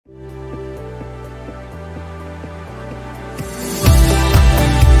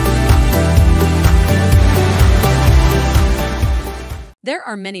There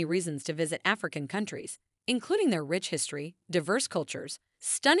are many reasons to visit African countries, including their rich history, diverse cultures,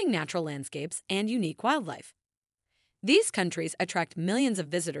 stunning natural landscapes, and unique wildlife. These countries attract millions of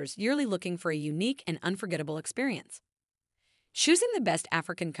visitors yearly looking for a unique and unforgettable experience. Choosing the best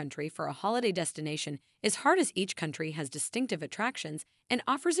African country for a holiday destination is hard as each country has distinctive attractions and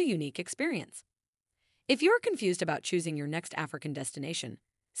offers a unique experience. If you're confused about choosing your next African destination,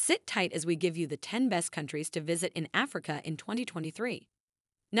 sit tight as we give you the 10 best countries to visit in Africa in 2023.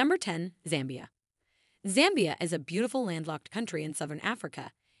 Number 10. Zambia. Zambia is a beautiful landlocked country in southern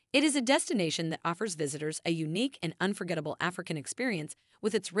Africa. It is a destination that offers visitors a unique and unforgettable African experience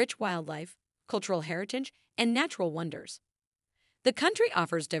with its rich wildlife, cultural heritage, and natural wonders. The country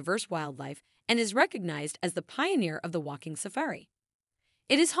offers diverse wildlife and is recognized as the pioneer of the walking safari.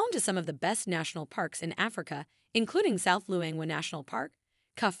 It is home to some of the best national parks in Africa, including South Luangwa National Park,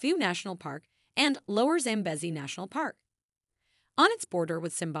 Kafue National Park, and Lower Zambezi National Park. On its border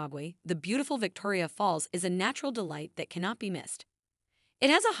with Zimbabwe, the beautiful Victoria Falls is a natural delight that cannot be missed. It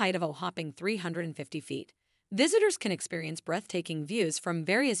has a height of a whopping 350 feet. Visitors can experience breathtaking views from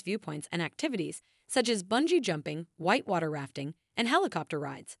various viewpoints and activities such as bungee jumping, whitewater rafting, and helicopter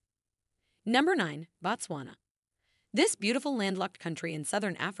rides. Number 9. Botswana. This beautiful landlocked country in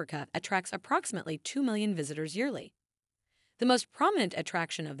southern Africa attracts approximately 2 million visitors yearly. The most prominent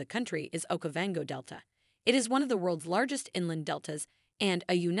attraction of the country is Okavango Delta. It is one of the world's largest inland deltas and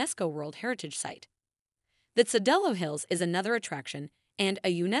a UNESCO World Heritage Site. The Tsadelo Hills is another attraction and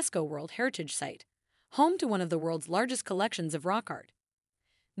a UNESCO World Heritage Site, home to one of the world's largest collections of rock art.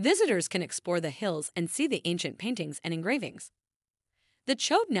 Visitors can explore the hills and see the ancient paintings and engravings. The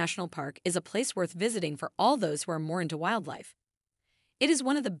Chode National Park is a place worth visiting for all those who are more into wildlife. It is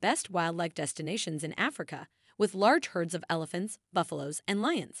one of the best wildlife destinations in Africa, with large herds of elephants, buffaloes, and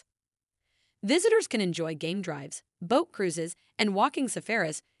lions. Visitors can enjoy game drives, boat cruises, and walking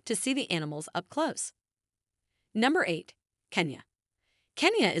safaris to see the animals up close. Number 8. Kenya.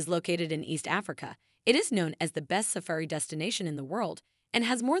 Kenya is located in East Africa. It is known as the best safari destination in the world and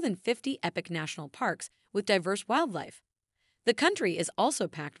has more than 50 epic national parks with diverse wildlife. The country is also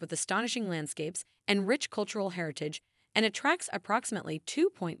packed with astonishing landscapes and rich cultural heritage and attracts approximately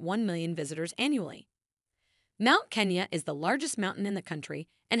 2.1 million visitors annually. Mount Kenya is the largest mountain in the country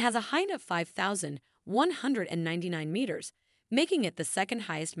and has a height of 5,199 meters, making it the second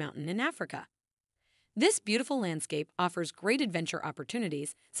highest mountain in Africa. This beautiful landscape offers great adventure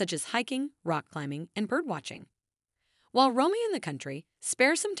opportunities such as hiking, rock climbing, and birdwatching. While roaming in the country,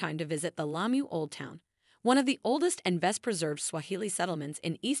 spare some time to visit the Lamu Old Town, one of the oldest and best preserved Swahili settlements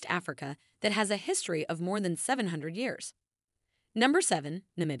in East Africa that has a history of more than 700 years. Number 7.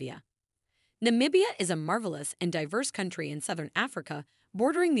 Namibia. Namibia is a marvelous and diverse country in southern Africa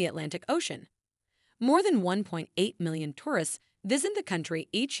bordering the Atlantic Ocean. More than 1.8 million tourists visit the country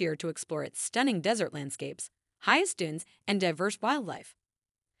each year to explore its stunning desert landscapes, highest dunes, and diverse wildlife.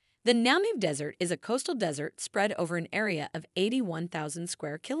 The Namib Desert is a coastal desert spread over an area of 81,000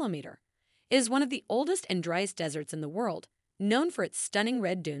 square kilometers. It is one of the oldest and driest deserts in the world, known for its stunning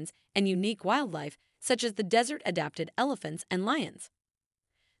red dunes and unique wildlife such as the desert-adapted elephants and lions.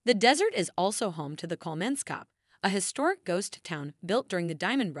 The desert is also home to the Kolmanskap, a historic ghost town built during the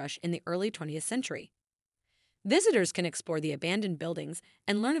diamond rush in the early 20th century. Visitors can explore the abandoned buildings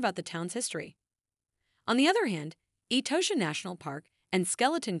and learn about the town's history. On the other hand, Etosha National Park and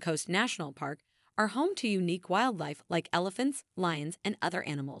Skeleton Coast National Park are home to unique wildlife like elephants, lions, and other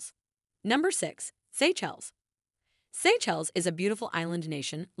animals. Number 6. Seychelles. Seychelles is a beautiful island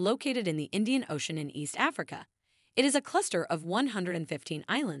nation located in the Indian Ocean in East Africa. It is a cluster of 115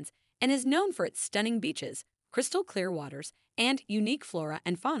 islands and is known for its stunning beaches, crystal clear waters, and unique flora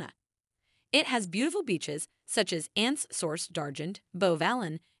and fauna. It has beautiful beaches such as Anse Source d'Argent,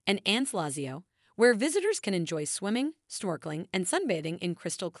 Beauvalin, and Anse Lazio, where visitors can enjoy swimming, snorkeling, and sunbathing in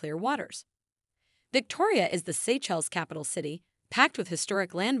crystal clear waters. Victoria is the Seychelles capital city, packed with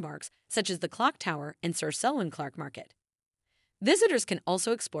historic landmarks such as the Clock Tower and Sir Selwyn Clarke Market. Visitors can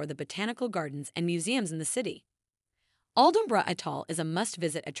also explore the botanical gardens and museums in the city. Aldombra Atoll is a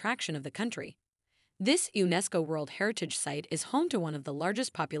must-visit attraction of the country. This UNESCO World Heritage Site is home to one of the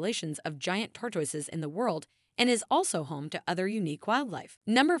largest populations of giant tortoises in the world and is also home to other unique wildlife.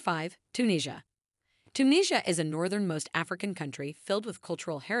 Number 5. Tunisia. Tunisia is a northernmost African country filled with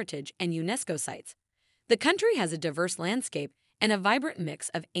cultural heritage and UNESCO sites. The country has a diverse landscape and a vibrant mix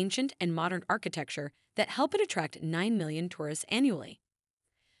of ancient and modern architecture that help it attract 9 million tourists annually.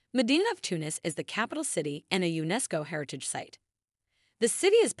 Medina of Tunis is the capital city and a UNESCO heritage site. The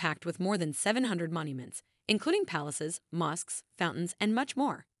city is packed with more than 700 monuments, including palaces, mosques, fountains, and much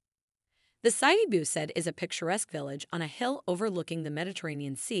more. The Sidi Bouzid is a picturesque village on a hill overlooking the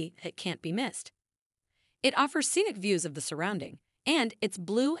Mediterranean Sea that can't be missed. It offers scenic views of the surrounding, and its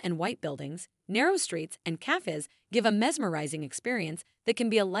blue and white buildings, narrow streets, and cafes give a mesmerizing experience that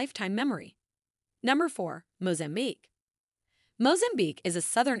can be a lifetime memory. Number 4. Mozambique. Mozambique is a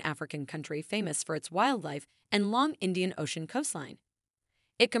southern African country famous for its wildlife and long Indian Ocean coastline.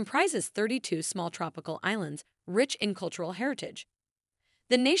 It comprises 32 small tropical islands rich in cultural heritage.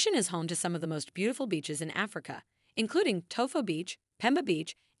 The nation is home to some of the most beautiful beaches in Africa, including Tofo Beach, Pemba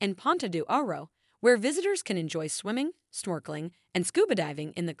Beach, and Ponta do Ouro, where visitors can enjoy swimming, snorkeling, and scuba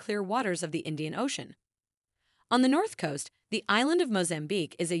diving in the clear waters of the Indian Ocean. On the north coast, the island of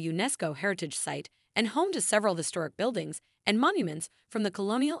Mozambique is a UNESCO heritage site and home to several historic buildings and monuments from the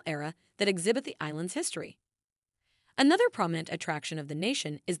colonial era that exhibit the island's history. Another prominent attraction of the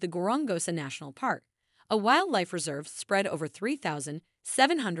nation is the Gorongosa National Park, a wildlife reserve spread over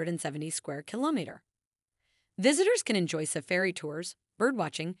 3,770 square kilometers. Visitors can enjoy safari tours,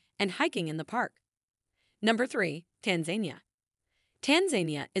 birdwatching, and hiking in the park. Number 3. Tanzania.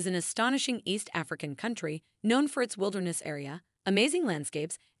 Tanzania is an astonishing East African country known for its wilderness area, amazing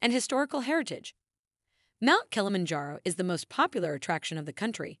landscapes, and historical heritage. Mount Kilimanjaro is the most popular attraction of the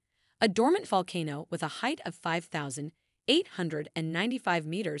country, a dormant volcano with a height of 5,895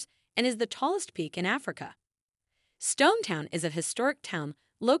 meters and is the tallest peak in Africa. Stone Town is a historic town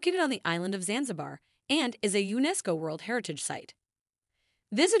located on the island of Zanzibar and is a UNESCO World Heritage Site.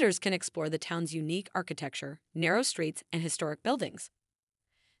 Visitors can explore the town's unique architecture, narrow streets, and historic buildings.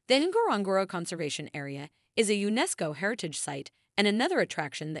 The Ngorongoro Conservation Area is a UNESCO Heritage Site and another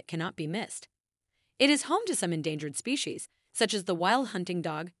attraction that cannot be missed. It is home to some endangered species, such as the wild hunting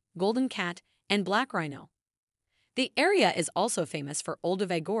dog, golden cat, and black rhino. The area is also famous for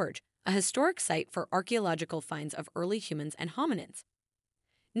Olduvai Gorge, a historic site for archaeological finds of early humans and hominids.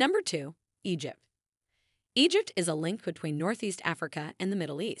 Number 2. Egypt. Egypt is a link between Northeast Africa and the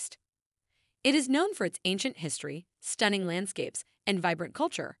Middle East. It is known for its ancient history, stunning landscapes, and vibrant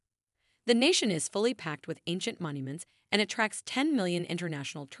culture. The nation is fully packed with ancient monuments and attracts 10 million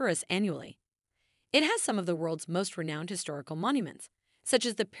international tourists annually. It has some of the world's most renowned historical monuments, such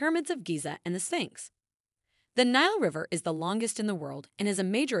as the Pyramids of Giza and the Sphinx. The Nile River is the longest in the world and is a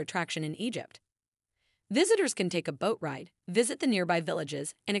major attraction in Egypt. Visitors can take a boat ride, visit the nearby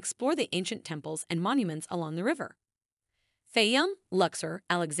villages, and explore the ancient temples and monuments along the river. Fayyum, Luxor,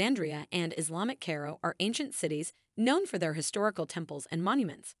 Alexandria, and Islamic Cairo are ancient cities known for their historical temples and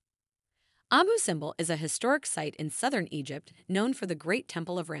monuments. Abu Simbel is a historic site in southern Egypt known for the Great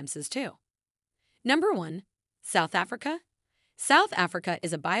Temple of Ramses II. Number 1. South Africa. South Africa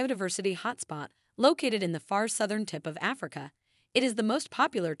is a biodiversity hotspot located in the far southern tip of Africa. It is the most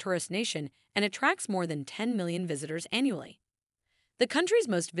popular tourist nation and attracts more than 10 million visitors annually. The country's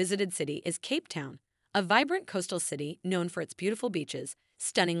most visited city is Cape Town, a vibrant coastal city known for its beautiful beaches,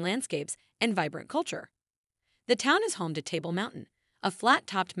 stunning landscapes, and vibrant culture. The town is home to Table Mountain, a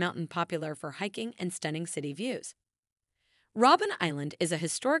flat-topped mountain popular for hiking and stunning city views. Robben Island is a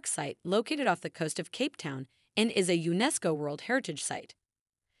historic site located off the coast of Cape Town and is a UNESCO World Heritage Site.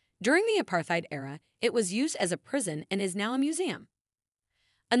 During the apartheid era, it was used as a prison and is now a museum.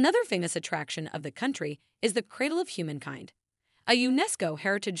 Another famous attraction of the country is the Cradle of Humankind, a UNESCO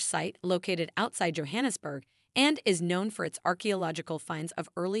heritage site located outside Johannesburg and is known for its archaeological finds of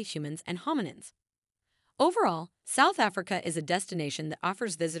early humans and hominins. Overall, South Africa is a destination that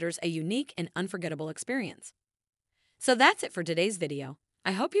offers visitors a unique and unforgettable experience. So that's it for today's video.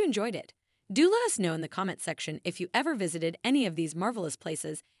 I hope you enjoyed it. Do let us know in the comment section if you ever visited any of these marvelous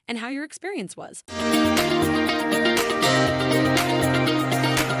places and how your experience was.